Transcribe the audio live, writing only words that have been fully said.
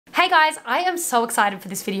Hey guys, I am so excited for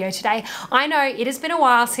this video today. I know it has been a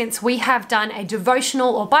while since we have done a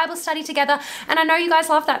devotional or Bible study together, and I know you guys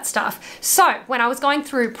love that stuff. So when I was going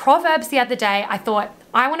through Proverbs the other day, I thought,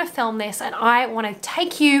 I want to film this and I want to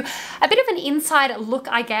take you a bit of an inside look,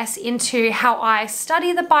 I guess, into how I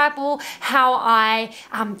study the Bible, how I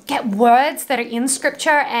get words that are in scripture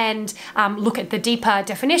and look at the deeper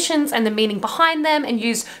definitions and the meaning behind them and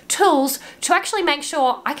use tools to actually make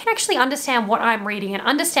sure I can actually understand what I'm reading and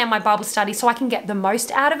understand my Bible study so I can get the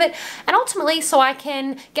most out of it, and ultimately so I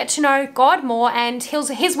can get to know God more and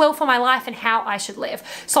His will for my life and how I should live.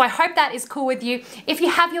 So I hope that is cool with you. If you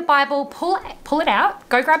have your Bible, pull it out.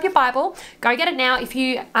 Go grab your Bible, go get it now. If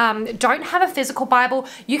you don't have a physical Bible,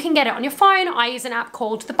 you can get it on your phone. I use an app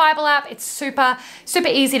called the Bible app. It's super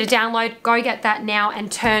easy to download. Go get that now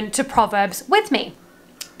and turn to Proverbs with me.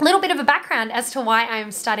 A little bit of a background as to why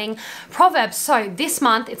I'm studying Proverbs. So this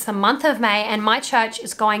month, it's the month of May, and my church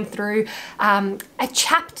is going through a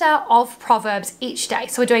chapter of Proverbs each day.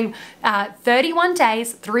 So we're doing 31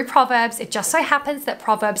 days through Proverbs. It just so happens that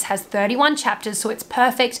Proverbs has 31 chapters, so it's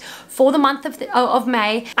perfect for the month of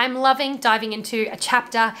May. I'm loving diving into a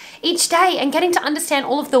chapter each day and getting to understand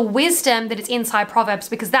all of the wisdom that is inside Proverbs,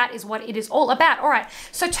 because that is what it is all about. All right,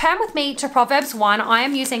 so turn with me to Proverbs 1. I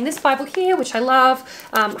am using this Bible here, which I love.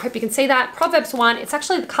 I hope you can see that. Proverbs 1, it's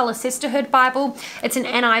actually the Color Sisterhood Bible. It's an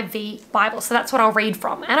NIV Bible, so that's what I'll read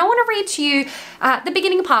from. And I want to read to you the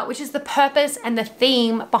beginning part, which is the purpose and the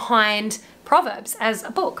theme behind Proverbs as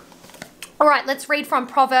a book. All right, let's read from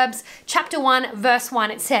Proverbs chapter 1, verse 1.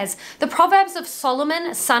 It says, "The Proverbs of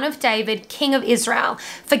Solomon, son of David, king of Israel,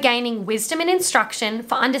 for gaining wisdom and instruction,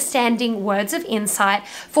 for understanding words of insight,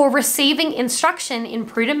 for receiving instruction in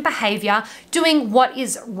prudent behavior, doing what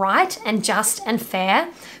is right and just and fair,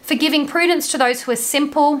 for giving prudence to those who are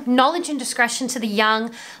simple, knowledge and discretion to the young.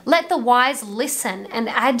 Let the wise listen and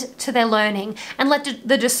add to their learning, and let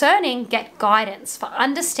the discerning get guidance, for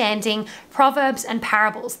understanding proverbs and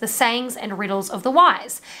parables, the sayings and riddles of the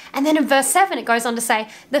wise." And then in verse 7, it goes on to say,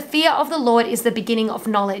 "The fear of the Lord is the beginning of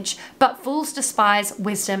knowledge, but fools despise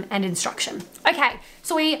wisdom and instruction." Okay,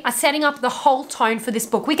 so we are setting up the whole tone for this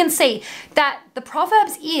book. We can see that the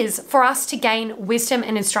Proverbs is for us to gain wisdom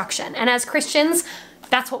and instruction. And as Christians,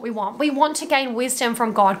 that's what we want. We want to gain wisdom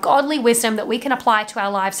from God, godly wisdom that we can apply to our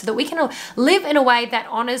lives so that we can live in a way that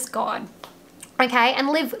honors God. Okay, and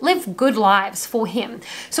live good lives for Him.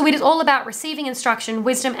 So it is all about receiving instruction,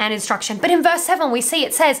 wisdom and instruction. But in verse 7, we see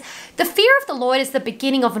it says, "The fear of the Lord is the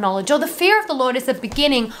beginning of knowledge," or the fear of the Lord is the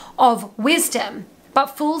beginning of wisdom,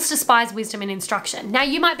 but fools despise wisdom and instruction. Now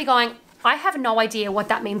you might be going, I have no idea what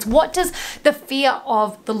that means. What does the fear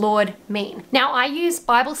of the Lord mean? Now, I use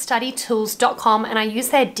BibleStudyTools.com and I use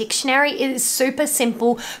their dictionary. It is super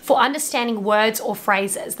simple for understanding words or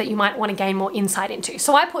phrases that you might want to gain more insight into.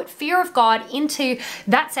 So I put fear of God into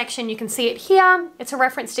that section. You can see it here. It's a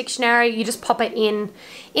reference dictionary. You just pop it in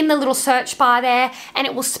the little search bar there, and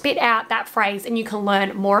it will spit out that phrase and you can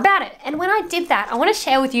learn more about it. And when I did that, I want to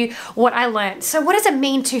share with you what I learned. So what does it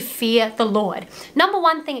mean to fear the Lord? Number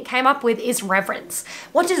one thing it came up with is reverence.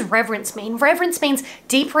 What does reverence mean? Reverence means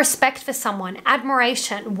deep respect for someone,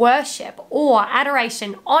 admiration, worship, awe,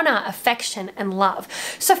 adoration, honor, affection, and love.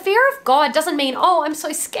 So fear of God doesn't mean, oh, I'm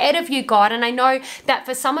so scared of you, God. And I know that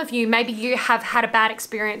for some of you, maybe you have had a bad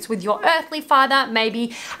experience with your earthly father.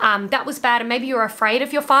 Maybe that was bad, and maybe you're afraid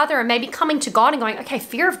of your father, and maybe coming to God and going, okay,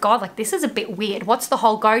 fear of God, like this is a bit weird. What's the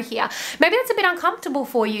whole go here? Maybe that's a bit uncomfortable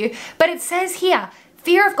for you, but it says here,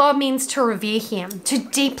 fear of God means to revere Him, to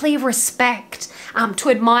deeply respect, to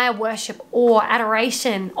admire, worship, awe,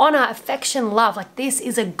 adoration, honor, affection, love. Like this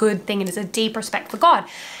is a good thing. It is a deep respect for God.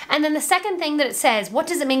 And then the second thing that it says, what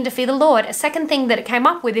does it mean to fear the Lord? A second thing that it came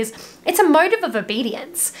up with is it's a motive of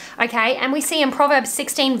obedience. Okay, and we see in Proverbs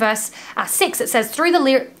 16 verse 6, it says, through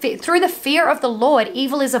the fear of the Lord,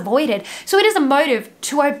 evil is avoided. So it is a motive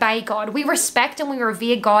to obey God. We respect and we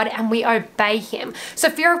revere God and we obey Him. So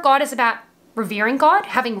fear of God is about revering God,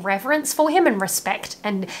 having reverence for Him and respect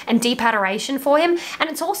and deep adoration for Him. And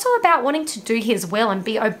it's also about wanting to do His will and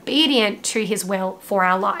be obedient to His will for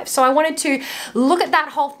our lives. So I wanted to look at that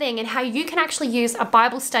whole thing and how you can actually use a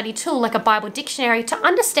Bible study tool like a Bible dictionary to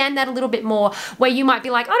understand that a little bit more, where you might be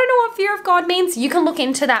like, I don't know what fear of God means. You can look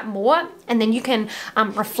into that more and then you can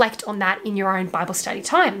reflect on that in your own Bible study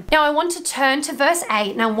time. Now I want to turn to verse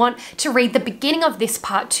 8 and I want to read the beginning of this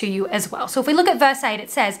part to you as well. So if we look at verse 8,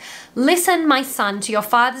 it says, "Listen Listen, my son, to your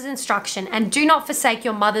father's instruction, and do not forsake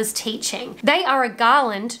your mother's teaching. They are a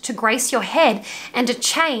garland to grace your head and a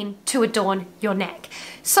chain to adorn your neck.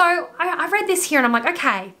 So I read this here and I'm like,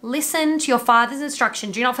 okay, listen to your father's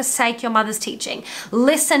instruction. Do not forsake your mother's teaching.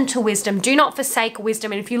 Listen to wisdom. Do not forsake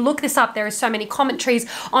wisdom. And if you look this up, there are so many commentaries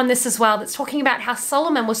on this as well that's talking about how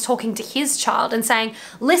Solomon was talking to his child and saying,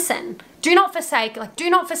 listen, do not forsake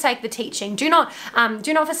the teaching. Do not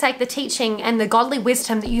forsake the teaching and the godly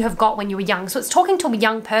wisdom that you have got when you were young. So it's talking to a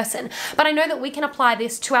young person, but I know that we can apply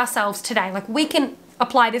this to ourselves today. Like we can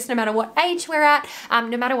apply this no matter what age we're at,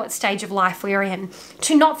 no matter what stage of life we're in,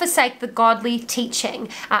 to not forsake the godly teaching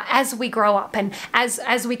as we grow up and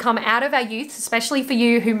as we come out of our youth, especially for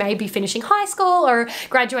you who may be finishing high school or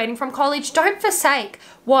graduating from college. Don't forsake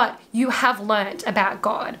what you have learned about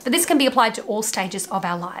God. But this can be applied to all stages of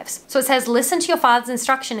our lives. So it says, listen to your father's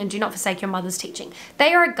instruction and do not forsake your mother's teaching.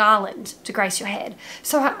 They are a garland to grace your head.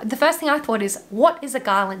 So the first thing I thought is, what is a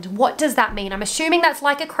garland? What does that mean? I'm assuming that's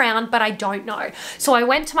like a crown, but I don't know. So I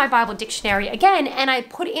went to my Bible dictionary again and I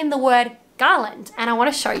put in the word garland, and I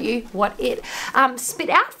want to show you what it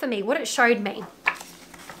spit out for me, what it showed me.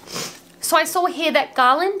 So I saw here that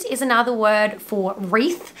garland is another word for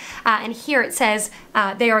wreath, and here it says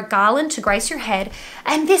they are a garland to grace your head.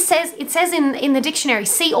 And it says in the dictionary,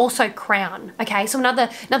 see also crown. Okay, so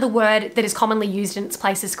another word that is commonly used in its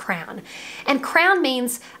place is crown. And crown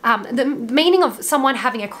means the meaning of someone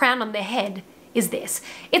having a crown on their head is this.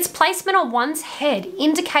 Its placement on one's head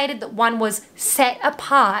indicated that one was set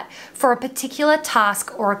apart for a particular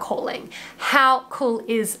task or a calling. How cool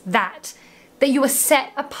is that? That you are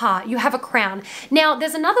set apart, you have a crown. Now,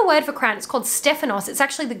 there's another word for crown, it's called Stephanos. It's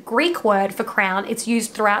actually the Greek word for crown. It's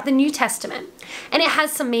used throughout the New Testament. And it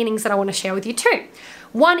has some meanings that I want to share with you too.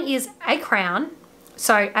 One is a crown.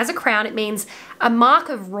 So as a crown, it means a mark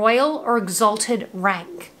of royal or exalted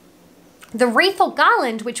rank. The wreath or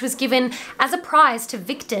garland, which was given as a prize to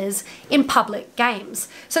victors in public games.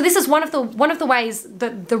 So this is one of the ways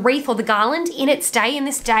that the wreath or the garland in this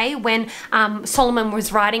day when Solomon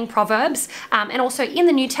was writing Proverbs, and also in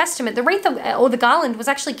the New Testament, the wreath or the garland was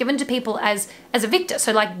actually given to people as a victor.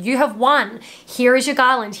 So like, you have won, here is your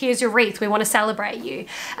garland, here's your wreath, we want to celebrate you.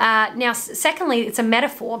 Now, secondly, it's a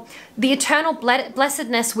metaphor. The eternal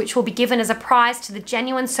blessedness which will be given as a prize to the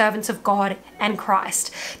genuine servants of God and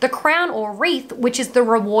Christ. The crown or wreath, which is the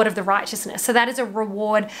reward of the righteousness. So that is a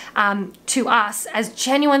reward to us as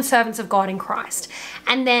genuine servants of God in Christ.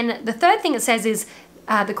 And then the third thing it says is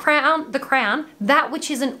the crown, that which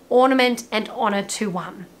is an ornament and honor to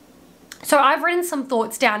one. So I've written some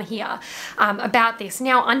thoughts down here about this.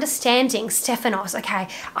 Now, understanding Stephanos, okay,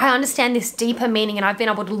 I understand this deeper meaning, and I've been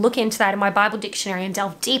able to look into that in my Bible dictionary and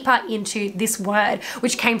delve deeper into this word,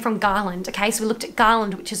 which came from garland, okay? So we looked at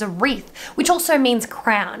garland, which is a wreath, which also means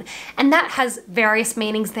crown, and that has various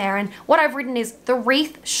meanings there. And what I've written is the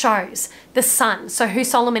wreath shows the son, so who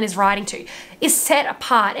Solomon is writing to, is set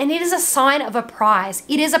apart, and it is a sign of a prize.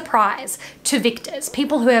 It is a prize to victors,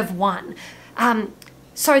 people who have won.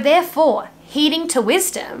 So therefore, heeding to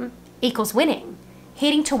wisdom equals winning.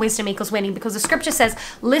 Heeding to wisdom equals winning, because the scripture says,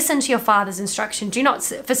 listen to your father's instruction. Do not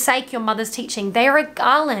forsake your mother's teaching. They are a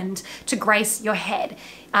garland to grace your head.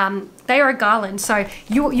 They are a garland. So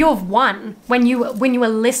you have won when you are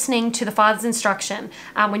listening to the father's instruction,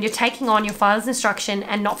 when you're taking on your father's instruction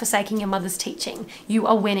and not forsaking your mother's teaching. You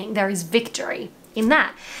are winning. There is victory in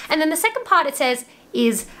that. And then the second part it says,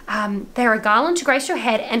 is they're a garland to grace your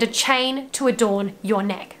head and a chain to adorn your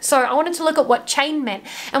neck. So I wanted to look at what chain meant.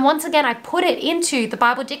 And once again, I put it into the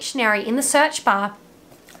Bible dictionary in the search bar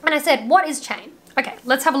and I said, what is chain? Okay,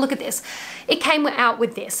 let's have a look at this. It came out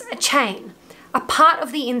with this, a chain, a part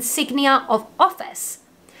of the insignia of office.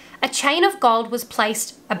 A chain of gold was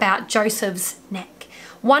placed about Joseph's neck.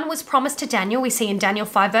 One was promised to Daniel, we see in Daniel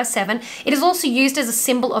 5 verse 7. It is also used as a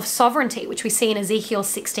symbol of sovereignty, which we see in Ezekiel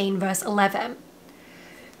 16 verse 11.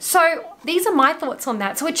 So these are my thoughts on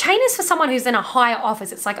that. So a chain is for someone who's in a higher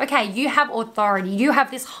office. It's like, okay, you have authority, you have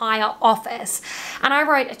this higher office. And I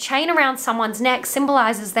wrote, a chain around someone's neck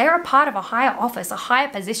symbolizes they're a part of a higher office, a higher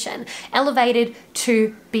position, elevated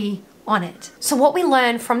to be honored. So what we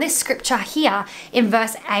learn from this scripture here in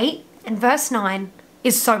verse 8 and verse 9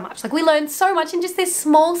 is so much. Like, we learn so much in just this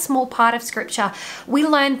small part of scripture. We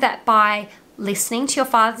learned that by listening to your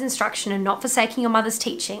father's instruction and not forsaking your mother's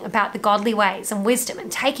teaching about the godly ways and wisdom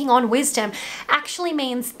and taking on wisdom actually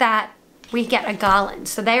means that we get a garland.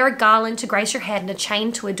 So they are a garland to grace your head and a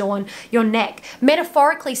chain to adorn your neck.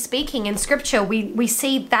 Metaphorically speaking, in scripture, we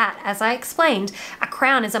see that, as I explained,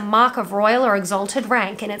 crown is a mark of royal or exalted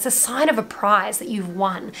rank, and it's a sign of a prize that you've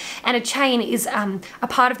won. And a chain is a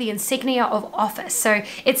part of the insignia of office. So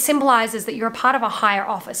it symbolizes that you're a part of a higher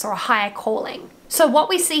office or a higher calling. So what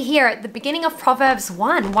we see here at the beginning of Proverbs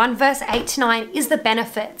 1 verse 8 to 9 is the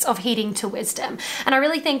benefits of heeding to wisdom. And I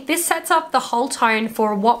really think this sets up the whole tone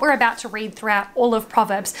for what we're about to read throughout all of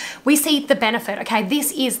Proverbs. We see the benefit, okay?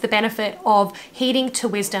 This is the benefit of heeding to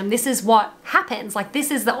wisdom. This is what happens. Like,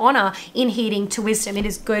 this is the honor in heeding to wisdom. It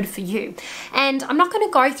is good for you. And I'm not going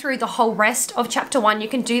to go through the whole rest of chapter 1. You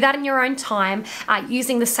can do that in your own time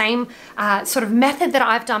using the same sort of method that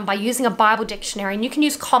I've done by using a Bible dictionary. And you can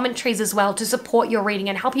use commentaries as well to support your reading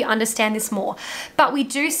and help you understand this more. But we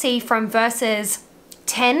do see from verses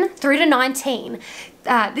 10 through to 19,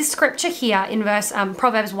 this scripture here in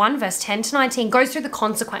Proverbs 1 verse 10 to 19 goes through the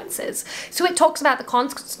consequences. So it talks about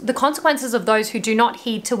the consequences of those who do not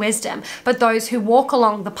heed to wisdom, but those who walk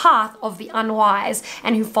along the path of the unwise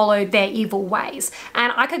and who follow their evil ways.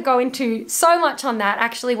 And I could go into so much on that.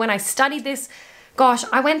 Actually, when I studied this, gosh,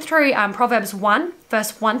 I went through Proverbs 1,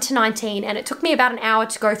 verse 1 to 19, and it took me about an hour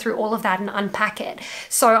to go through all of that and unpack it.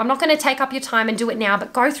 So I'm not going to take up your time and do it now,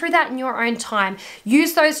 but go through that in your own time.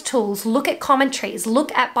 Use those tools, look at commentaries,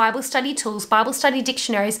 look at Bible study tools, Bible study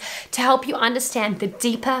dictionaries to help you understand the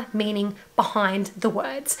deeper meaning behind the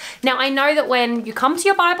words. Now, I know that when you come to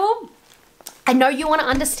your Bible, I know you want to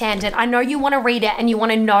understand it. I know you want to read it and you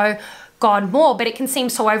want to know God more, but it can seem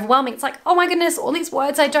so overwhelming. It's like, oh my goodness, all these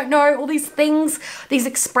words I don't know, all these things, these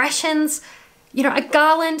expressions, you know, a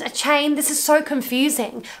garland, a chain, this is so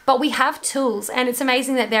confusing. But we have tools, and it's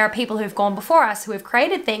amazing that there are people who've gone before us who have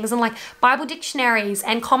created things, and like Bible dictionaries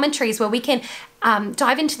and commentaries where we can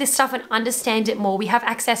dive into this stuff and understand it more. We have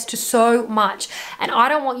access to so much, and I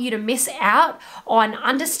don't want you to miss out on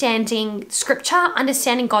understanding scripture,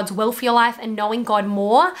 understanding God's will for your life, and knowing God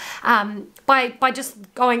more by just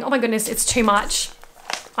going, oh my goodness, it's too much,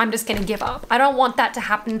 I'm just going to give up. I don't want that to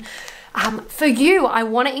happen. For you, I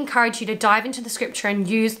want to encourage you to dive into the scripture and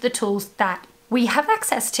use the tools that we have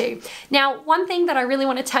access to. Now, one thing that I really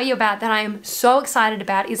want to tell you about that I am so excited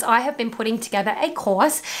about is I have been putting together a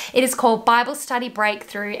course. It is called Bible Study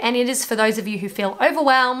Breakthrough, and it is for those of you who feel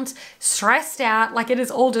overwhelmed, stressed out, like it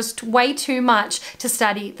is all just way too much to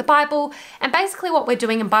study the Bible. And basically what we're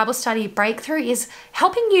doing in Bible Study Breakthrough is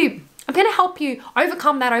helping you. I'm going to help you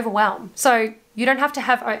overcome that overwhelm. So you don't have to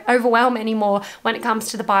have overwhelm anymore when it comes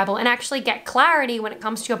to the Bible, and actually get clarity when it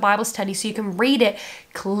comes to your Bible study so you can read it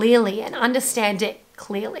clearly and understand it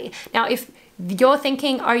clearly. Now, if you're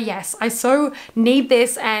thinking, oh yes, I so need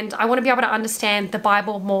this and I want to be able to understand the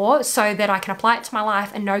Bible more so that I can apply it to my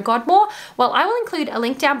life and know God more, well, I will include a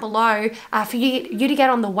link down below for you to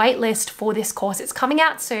get on the wait list for this course. It's coming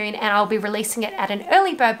out soon, and I'll be releasing it at an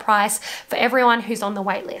early bird price for everyone who's on the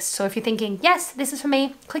wait list. So if you're thinking, yes, this is for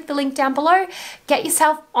me, click the link down below, get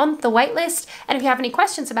yourself on the wait list. And if you have any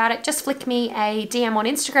questions about it, just flick me a DM on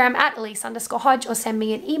Instagram at Elise_Hodge, or send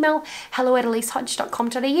me an email,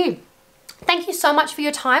 hello@elisehodge.com.au. Thank you so much for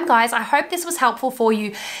your time, guys. I hope this was helpful for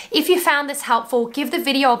you. If you found this helpful, give the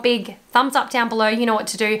video a big thumbs up down below. You know what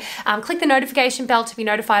to do. Click the notification bell to be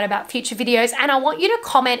notified about future videos. And I want you to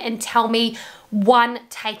comment and tell me one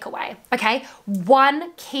takeaway, okay?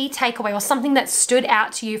 One key takeaway or something that stood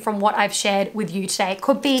out to you from what I've shared with you today. It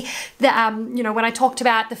could be the, you know, when I talked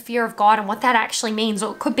about the fear of God and what that actually means,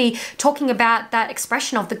 or it could be talking about that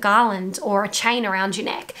expression of the garland or a chain around your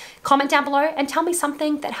neck. Comment down below and tell me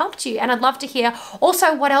something that helped you. And I'd love to hear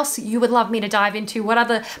also what else you would love me to dive into, what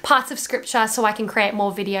other parts of scripture, so I can create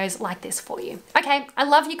more videos like this for you. Okay, I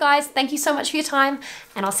love you guys. Thank you so much for your time,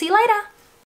 and I'll see you later.